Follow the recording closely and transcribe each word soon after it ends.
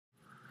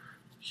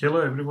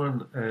Hello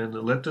everyone, and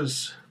let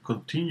us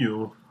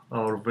continue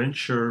our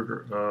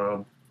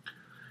venture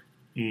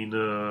in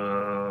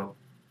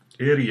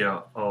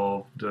area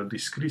of the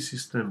discrete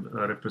system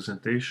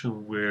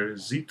representation where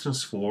Z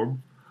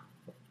transform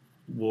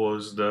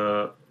was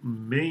the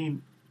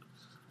main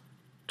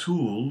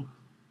tool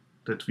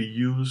that we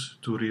use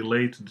to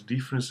relate the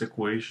difference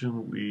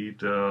equation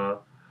with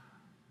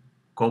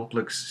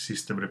complex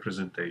system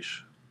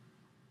representation.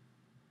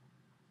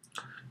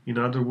 In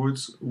other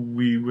words,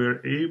 we were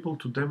able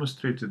to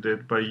demonstrate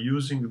that by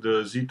using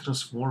the Z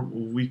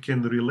transform we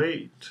can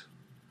relate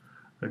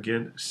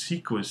again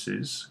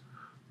sequences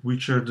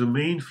which are the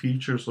main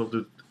features of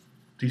the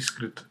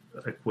discrete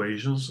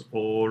equations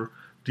or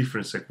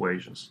difference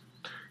equations.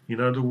 In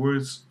other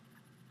words,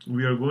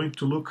 we are going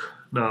to look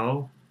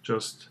now,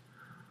 just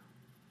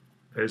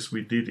as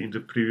we did in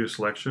the previous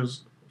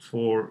lectures,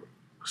 for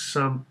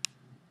some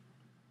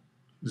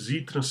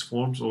Z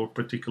transforms or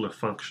particular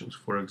functions.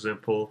 For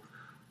example,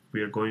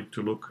 we are going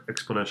to look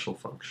exponential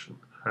function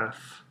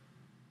f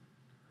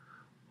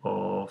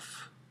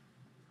of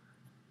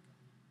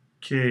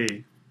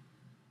k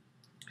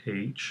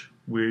h,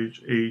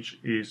 which h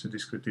is the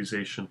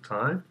discretization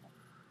time,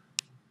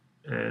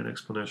 and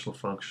exponential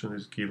function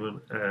is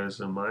given as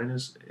a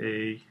minus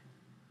a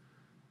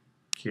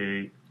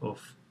k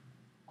of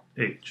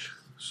h.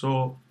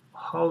 So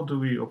how do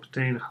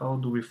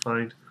we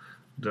find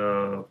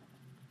the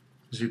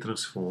Z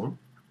transform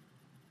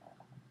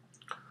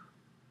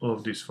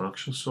of this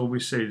function? So we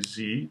say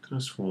Z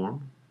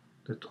transform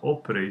that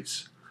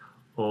operates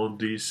on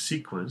this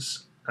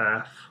sequence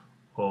f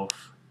of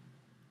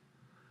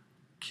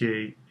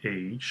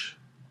kh.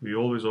 We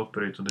always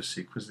operate on the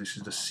sequence. This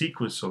is the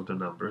sequence of the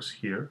numbers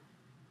here.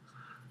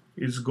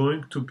 It's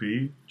going to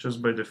be,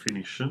 just by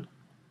definition,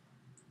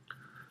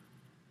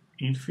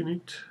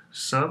 infinite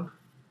sum.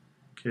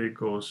 K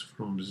goes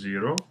from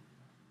 0,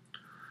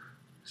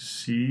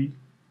 c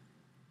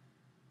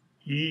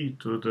e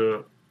to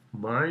the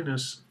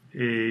minus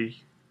a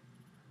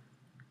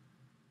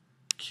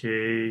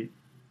k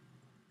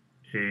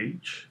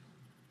h,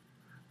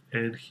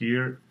 and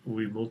here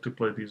we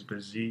multiply this by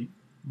z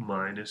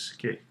minus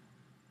k.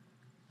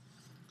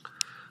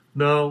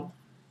 Now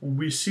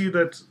we see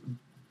that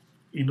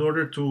in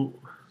order to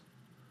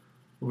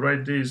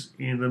write this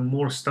in a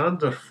more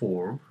standard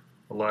form,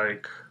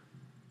 like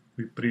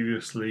we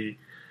previously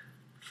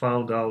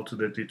found out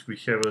that we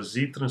have a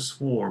Z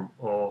transform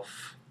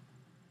of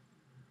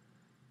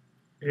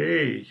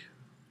a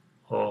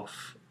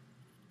of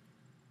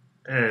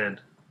n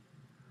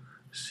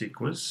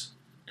sequence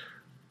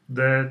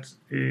that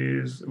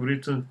is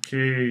written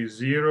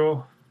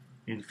k0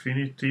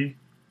 infinity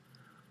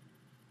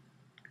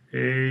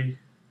a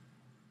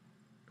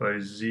by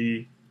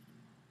z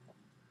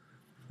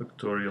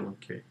factorial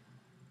and k.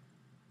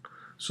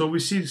 So we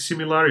see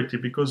similarity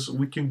because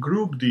we can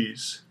group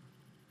these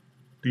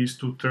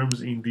two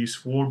terms in this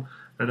form,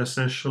 and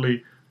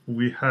essentially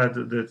we had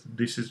that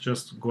this is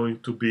just going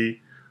to be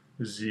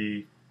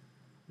z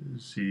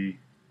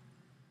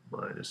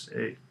minus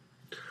a.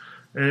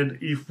 And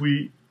if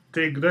we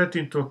take that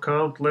into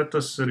account, let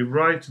us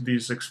rewrite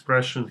this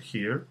expression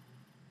here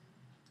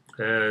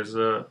as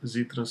a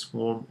Z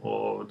transform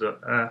of the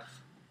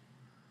f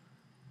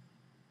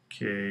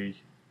k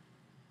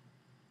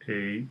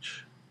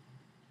h,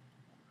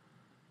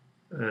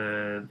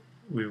 and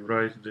we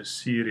write the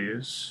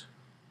series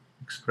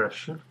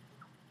expression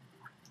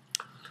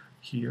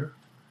here,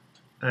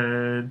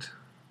 and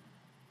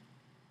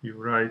we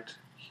write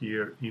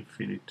here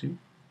infinity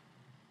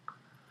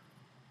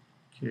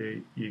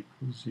k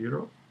equals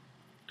 0.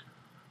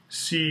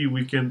 C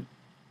we can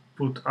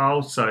put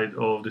outside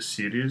of the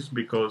series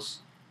because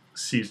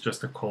C is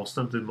just a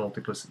constant that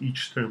multiplies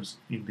each term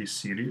in this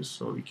series,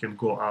 so it can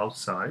go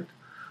outside.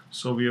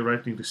 So we are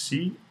writing the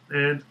C,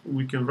 and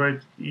we can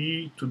write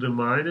e to the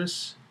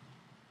minus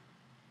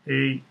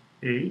ah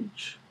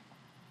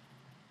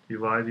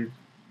divided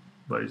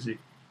by z.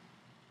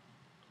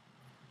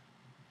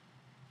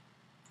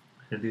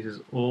 And this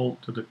is all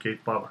to the k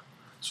power.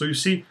 So you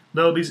see,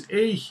 now this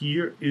a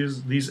here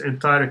is this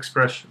entire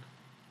expression.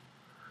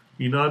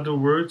 In other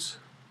words,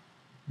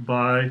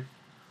 by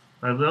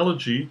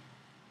analogy,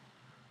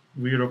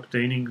 we are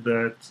obtaining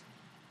that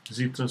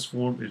Z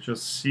transform is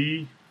just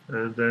C,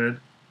 and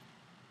then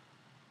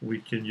we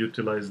can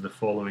utilize the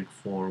following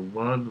form: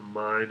 1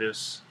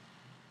 minus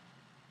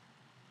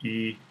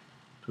e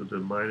to the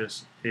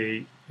minus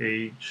ah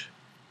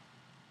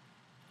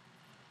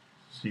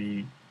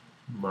z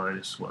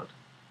minus 1.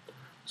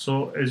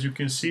 So as you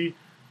can see,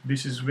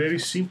 this is very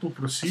simple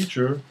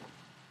procedure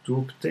to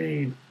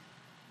obtain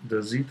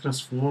the Z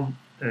transform,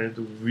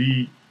 and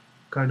we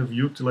kind of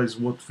utilize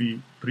what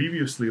we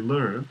previously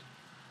learned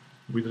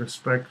with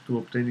respect to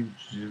obtaining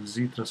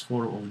Z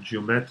transform of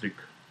geometric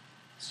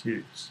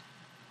series.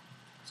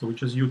 So we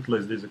just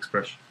utilize this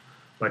expression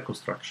by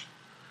construction.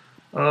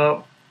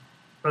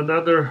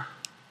 Another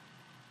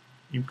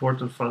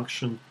important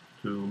function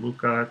to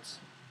look at,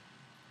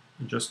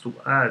 just to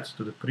add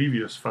to the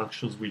previous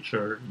functions, which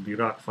are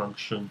Dirac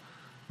function,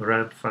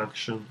 ramp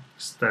function,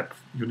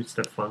 unit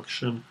step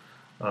function,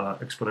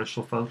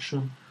 exponential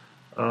function,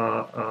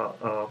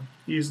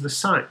 is the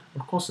sine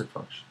or cosine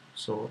function.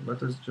 So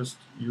let us just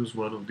use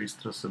one of these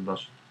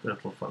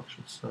transcendental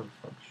functions, sine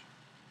function.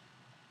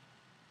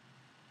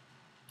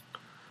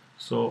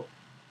 So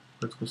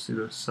let's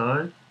consider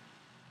sine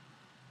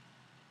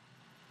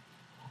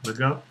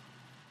omega,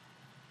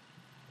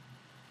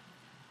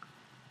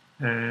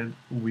 and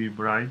we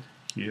write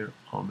here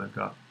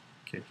omega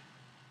k,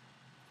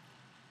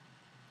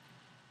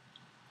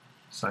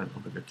 sine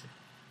omega k.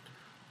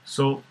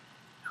 So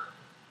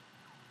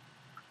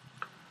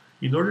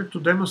in order to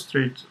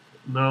demonstrate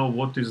now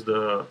what is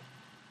the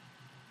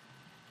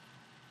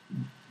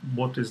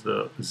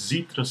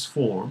z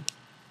transform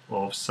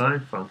of sine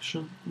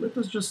function, let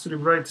us just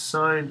rewrite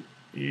sine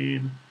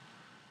in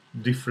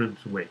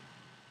different way.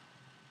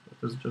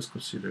 Let us just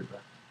consider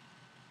that.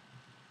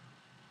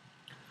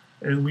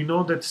 And we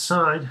know that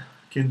sine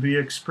can be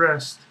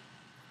expressed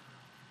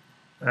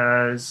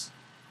as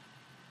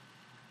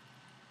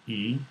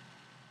e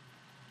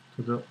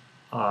to the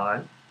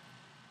I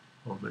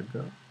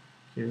omega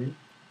k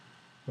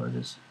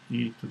minus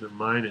e to the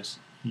minus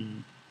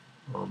e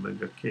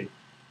omega k.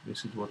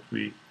 This is what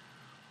we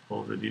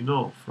already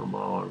know from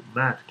our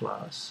math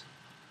class.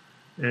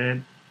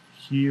 And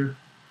here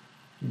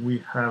we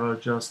have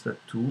just a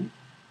 2,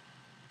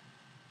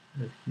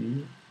 and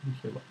here we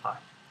have I.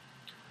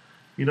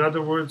 In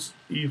other words,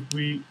 if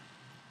we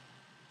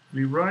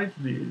rewrite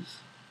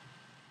this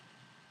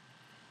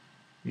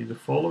in the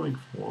following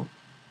form,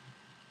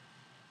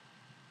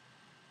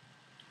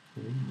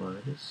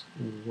 minus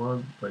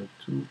 1 by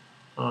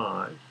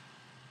 2I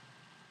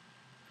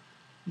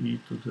e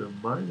to the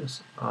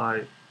minus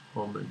I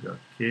omega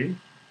k,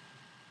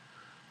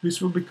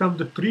 this will become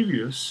the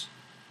previous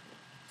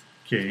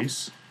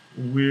case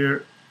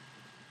where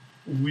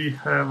we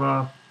have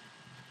a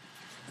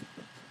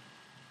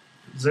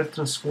z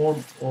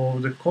transform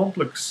of the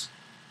complex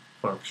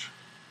function.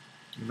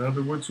 In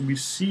other words, we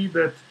see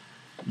that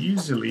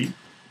easily,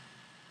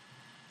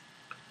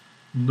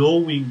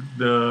 knowing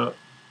the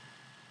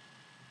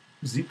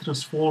z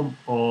transform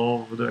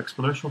of the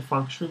exponential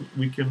function,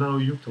 we can now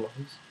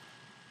utilize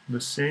the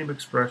same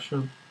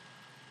expression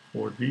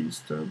for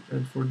this term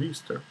and for this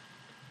term.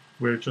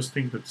 Where just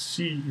think that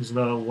c is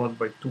now 1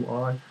 by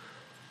 2i,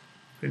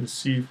 and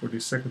c for the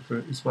second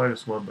term is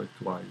minus 1 by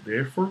 2i.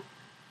 Therefore,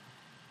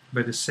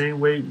 by the same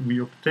way we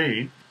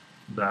obtain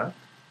that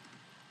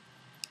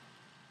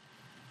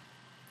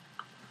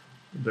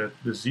the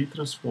z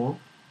transform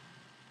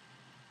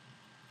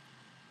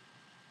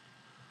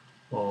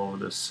of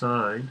the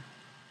sine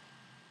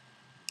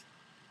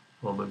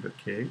omega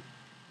k,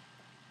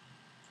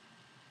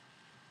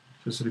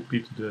 just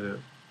repeat the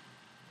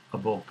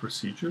above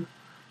procedure,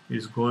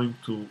 is going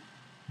to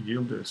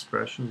yield the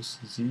expressions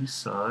z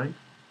sine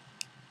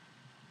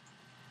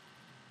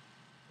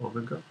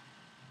omega,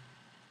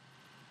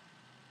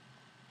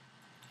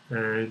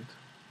 and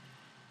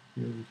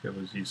here we have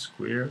a z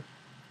squared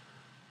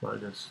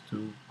minus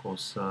 2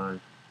 cosine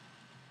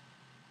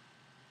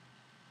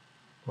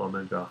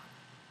omega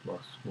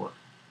plus 1.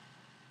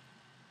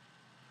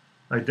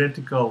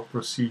 Identical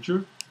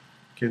procedure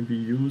can be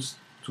used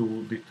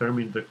to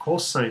determine the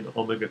cosine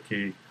omega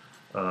k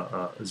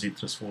z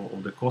transform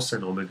of the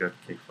cosine omega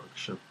k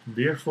function.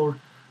 Therefore,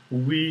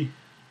 we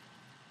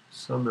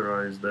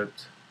summarize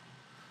that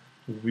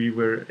we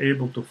were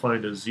able to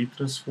find a z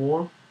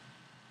transform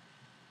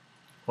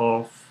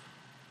of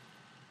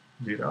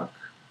Dirac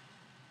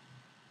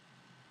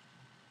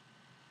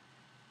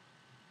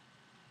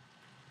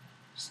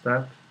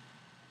step,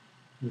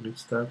 unit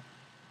step,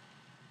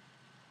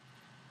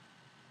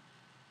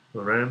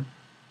 ramp,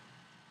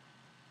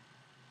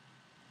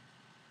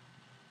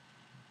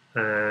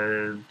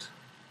 and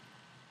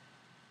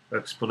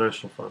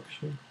exponential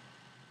function,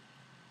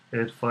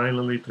 and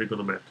finally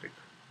trigonometric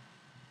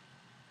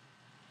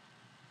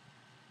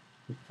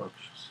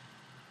functions.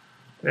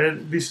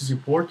 And this is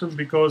important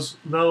because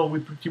now we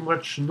pretty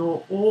much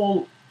know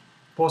all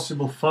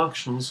possible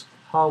functions,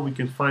 how we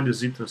can find a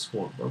z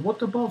transform. But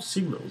what about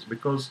signals?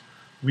 Because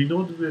we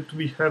know that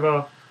we have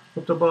a,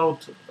 what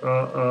about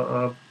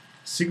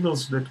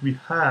signals that we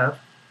have,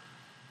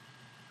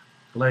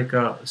 like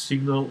a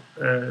signal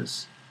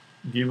as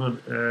given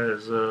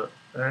as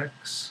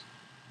x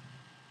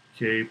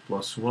k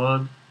plus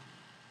 1,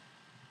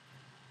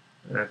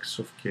 x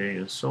of k,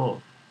 and so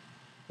on.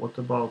 What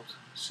about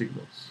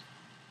signals?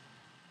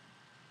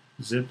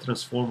 Z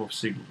transform of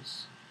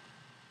signals.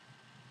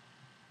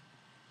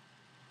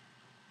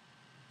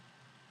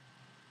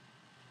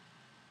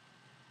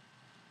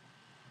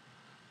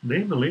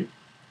 Namely,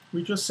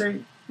 we just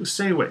say the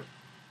same way.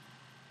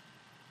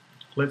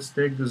 Let's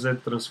take the Z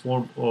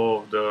transform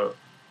of the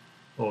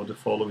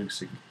following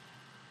signal.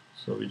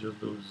 So we just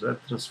do Z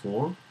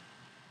transform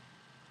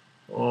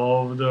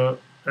of the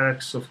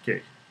x of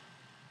k.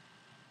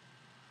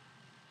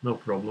 No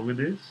problem with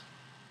this.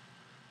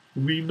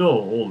 We know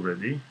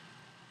already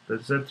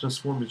that Z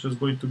transform is just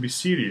going to be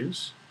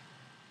series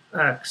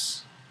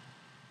x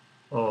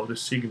of the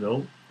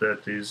signal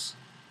that is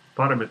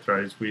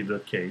parameterized with a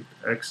k,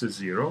 x is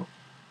 0,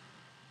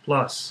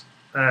 plus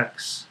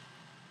x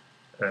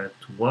at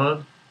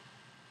 1,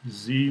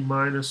 z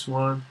minus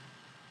 1,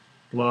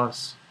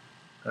 plus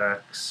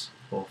x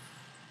of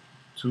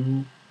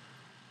 2,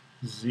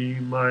 z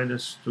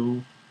minus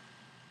 2,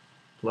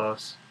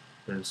 plus,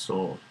 and so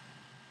on.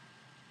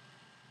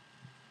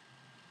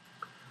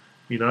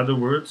 In other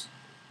words,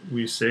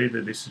 we say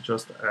that this is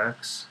just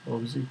x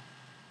of z.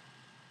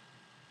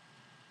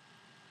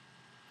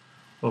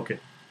 Okay,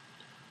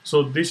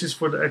 so this is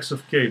for the x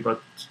of k,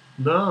 but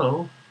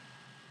now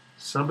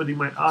somebody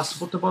might ask,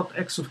 what about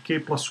x of k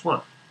plus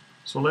 1?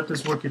 So let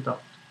us work it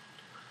out.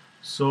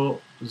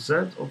 So z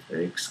of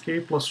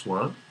xk plus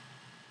 1,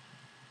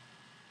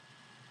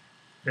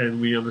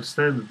 and we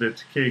understand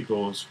that k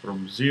goes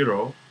from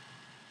 0,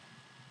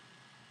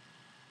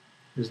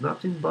 is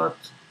nothing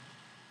but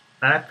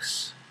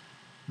x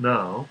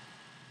now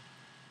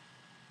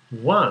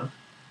 1.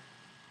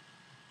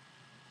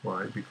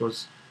 Why?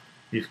 Because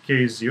if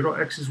k is 0,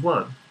 x is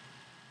 1,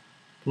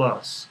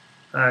 plus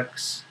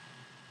x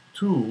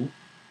 2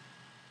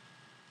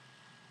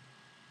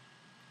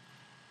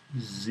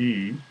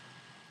 z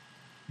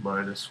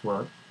minus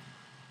 1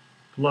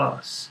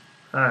 plus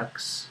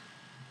x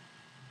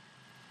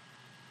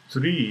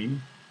 3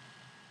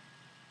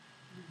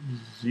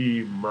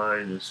 z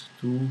minus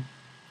 2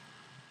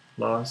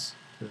 plus,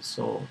 and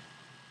so on.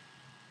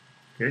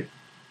 Okay?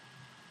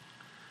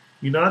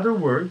 In other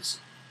words,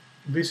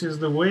 this is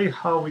the way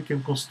how we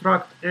can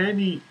construct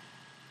any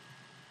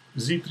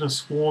z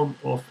transform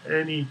of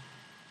any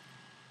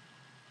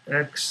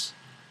x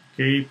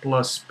k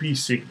plus p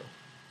signal.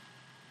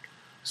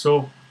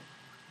 So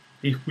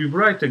if we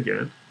write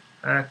again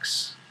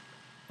x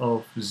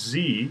of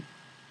z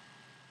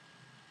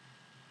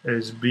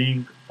as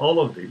being all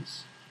of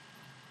these,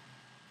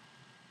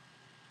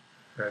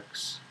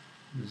 x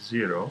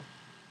 0,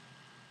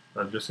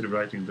 I'm just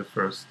rewriting the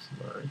first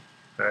line,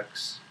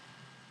 x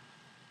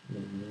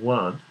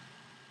 1,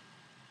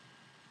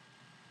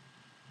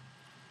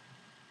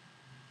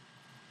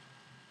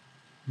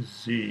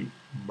 z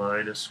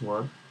minus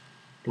 1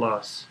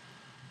 plus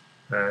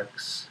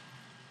x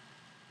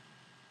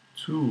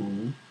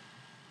 2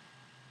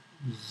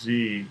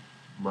 z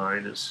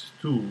minus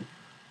 2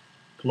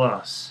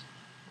 plus,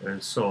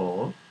 and so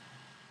on.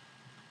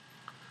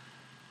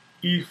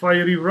 If I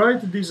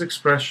rewrite this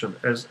expression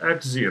as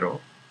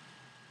x0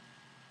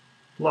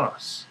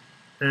 plus,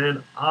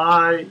 and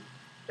I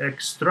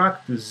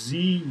extract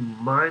z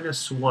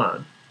minus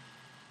 1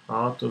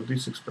 out of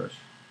this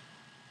expression,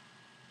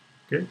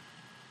 okay,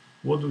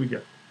 what do we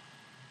get?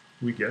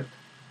 We get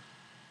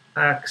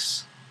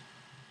x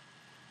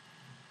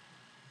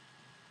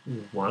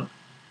 1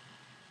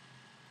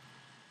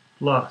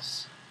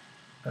 plus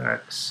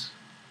x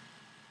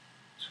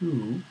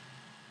 2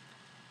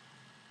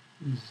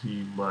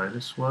 z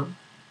minus 1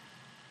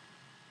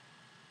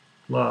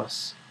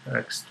 plus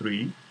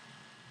x3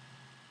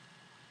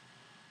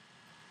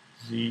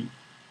 z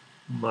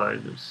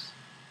minus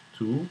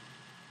 2,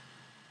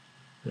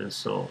 and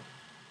so on.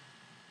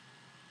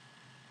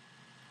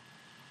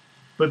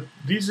 But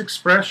this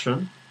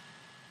expression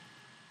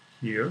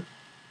here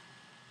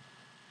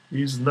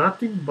is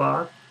nothing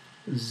but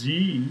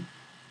z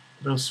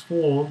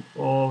transform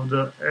of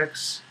the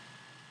x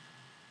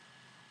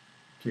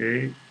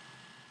k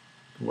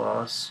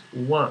plus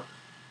 1.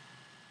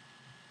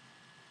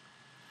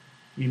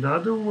 In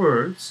other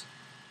words,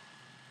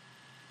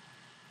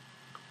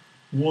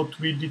 what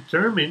we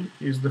determine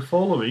is the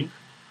following,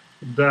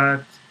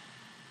 that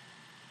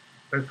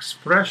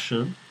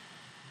expression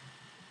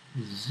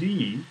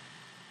z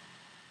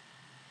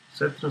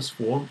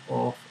transform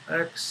of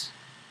x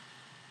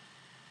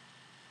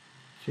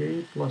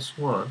k plus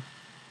 1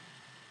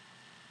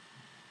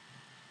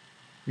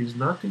 is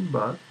nothing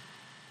but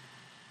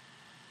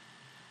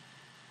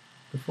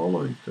the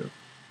following term,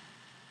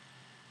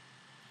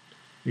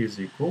 is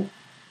equal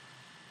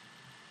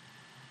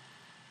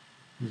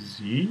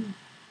z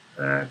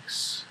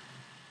x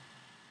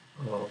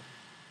of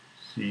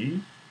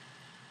z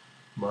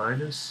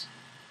minus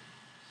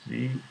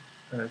z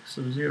x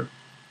of 0.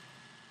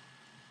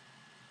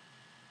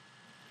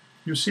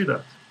 You see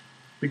that?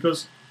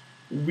 Because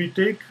we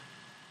take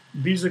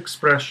this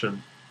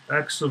expression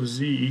x of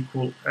z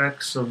equal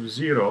x of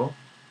 0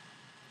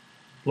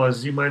 plus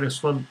z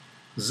minus 1,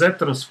 z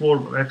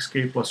transform of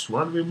xk plus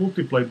 1, we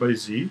multiply by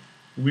z,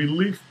 we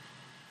lift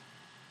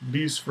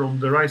this from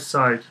the right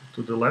side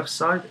to the left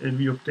side, and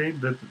we obtain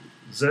that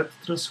z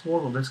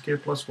transform of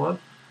xk plus 1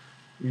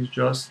 is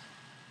just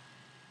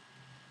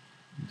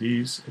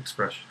this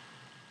expression.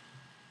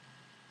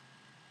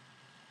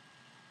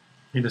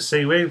 In the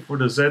same way, for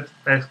the z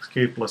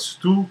xk plus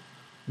 2,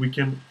 we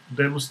can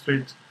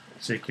demonstrate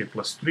zk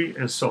plus 3,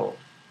 and so on.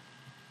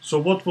 So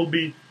what will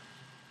be,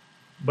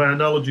 by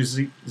analogy,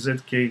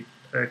 zk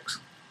x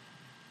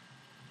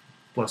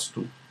plus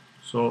 2?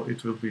 So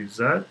it will be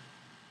z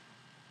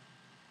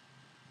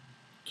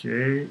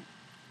k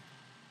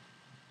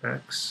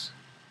x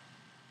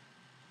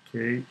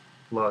k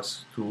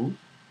plus 2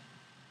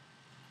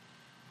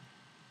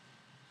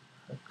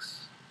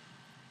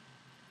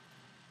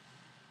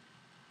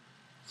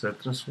 Z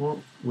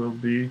transform will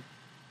be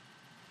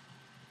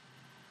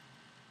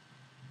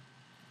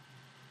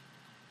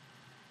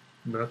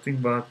nothing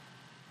but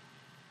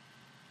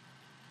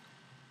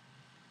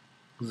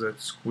Z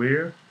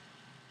square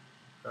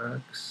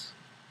x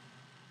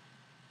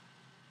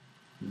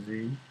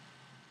z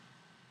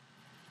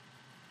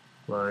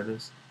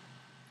minus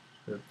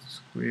Z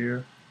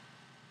square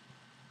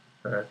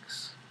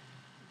x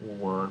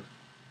 1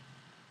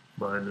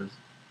 minus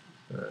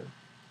Z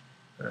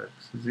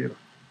x 0.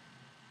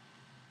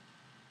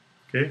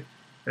 Okay,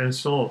 and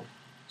so on.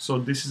 So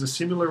this is a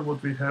similar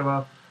what we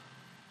have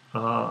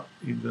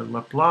in the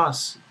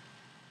Laplace,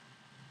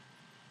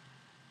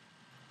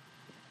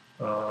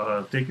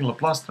 taking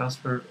Laplace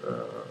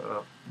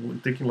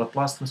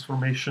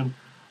transformation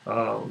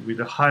with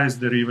the highest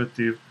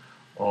derivative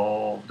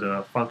of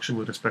the function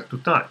with respect to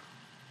time.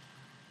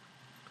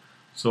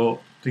 So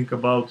think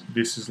about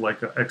this is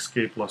like a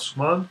xk plus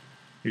 1.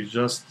 It's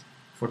just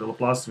for the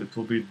Laplace it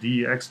will be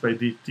dx by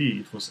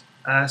dt. It was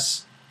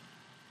s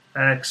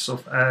x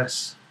of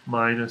s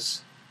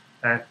minus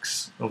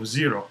x of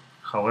 0.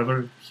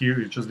 However,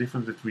 here it's just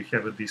different that we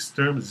have this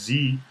term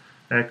z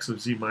x of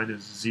z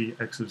minus z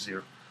x of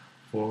 0.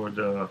 For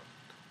the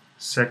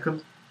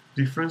second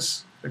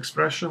difference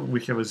expression, we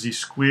have a z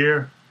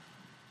square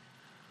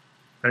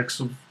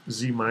x of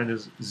z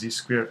minus z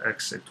square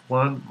x at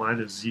 1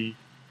 minus z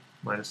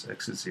minus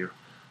x at 0.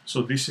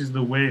 So this is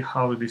the way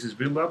how this is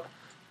built up,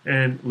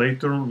 and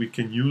later on we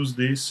can use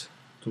this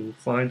to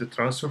find the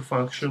transfer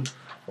function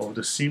of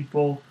the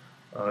simple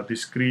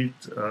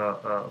discrete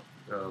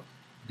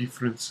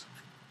difference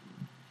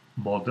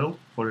model.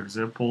 For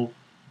example,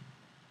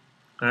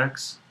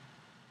 x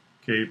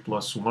k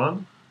plus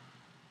 1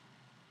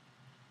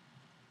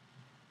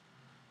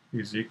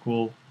 is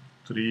equal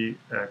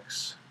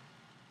 3x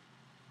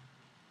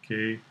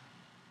k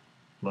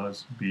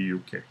plus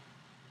buk.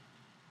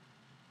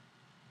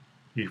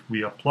 If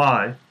we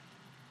apply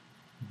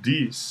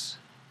this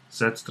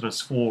Z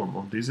transform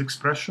on this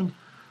expression,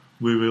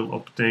 we will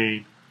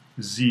obtain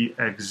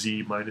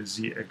zxz minus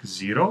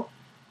zx0,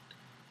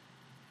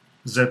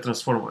 Z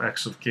transform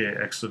x of k,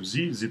 x of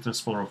z, Z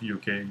transform of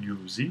uk, u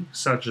of z,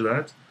 such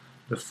that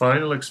the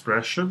final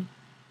expression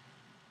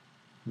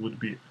would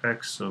be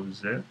x of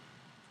z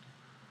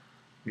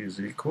is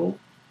equal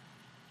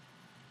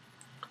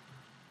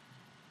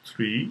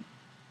 3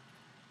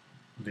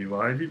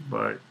 divided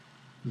by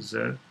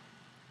z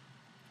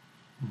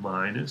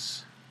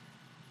minus,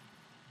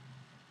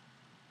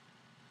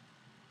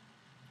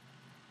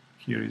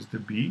 here is the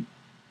b,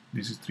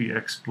 this is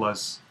 3x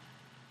plus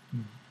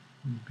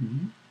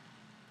b,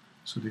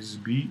 so this is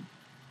b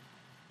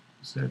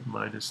z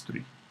minus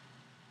 3,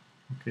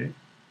 okay,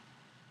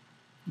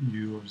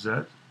 u of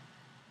z,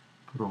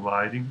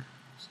 providing,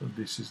 so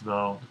this is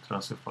now the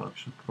transfer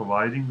function,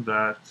 providing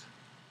that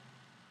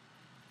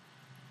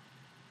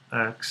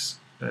x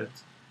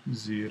at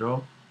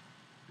 0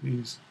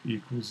 is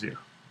equal 0.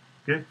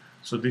 Okay,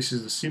 so this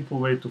is the simple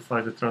way to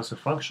find the transfer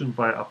function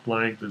by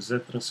applying the Z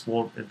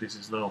transform, and this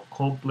is now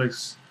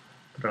complex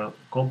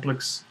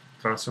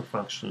transfer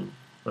function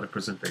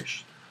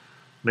representation.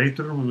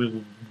 Later we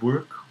will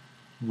work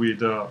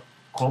with a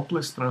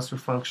complex transfer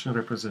function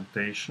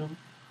representations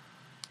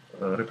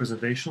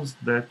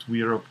that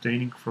we are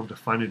obtaining from the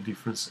finite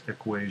difference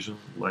equation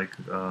like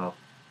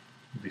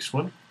this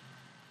one,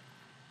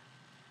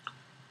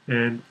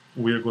 and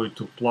we are going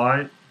to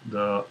apply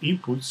the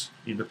inputs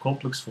in the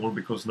complex form,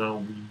 because now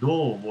we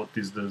know what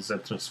is the Z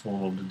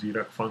transform of the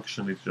Dirac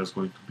function. It's just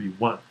going to be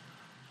 1.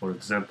 For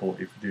example,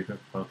 if the Dirac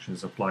function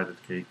is applied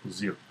at k equals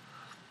 0.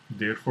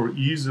 Therefore,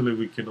 easily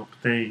we can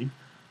obtain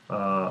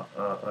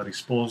a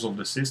response of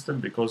the system,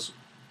 because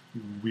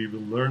we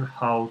will learn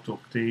how to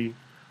obtain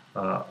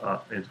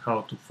and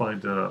how to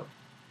find the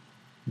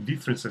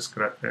difference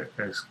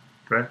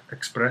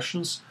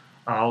expressions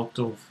out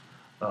of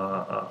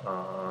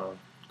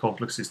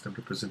complex system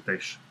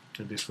representation.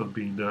 And this will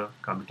be in the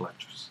coming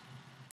lectures.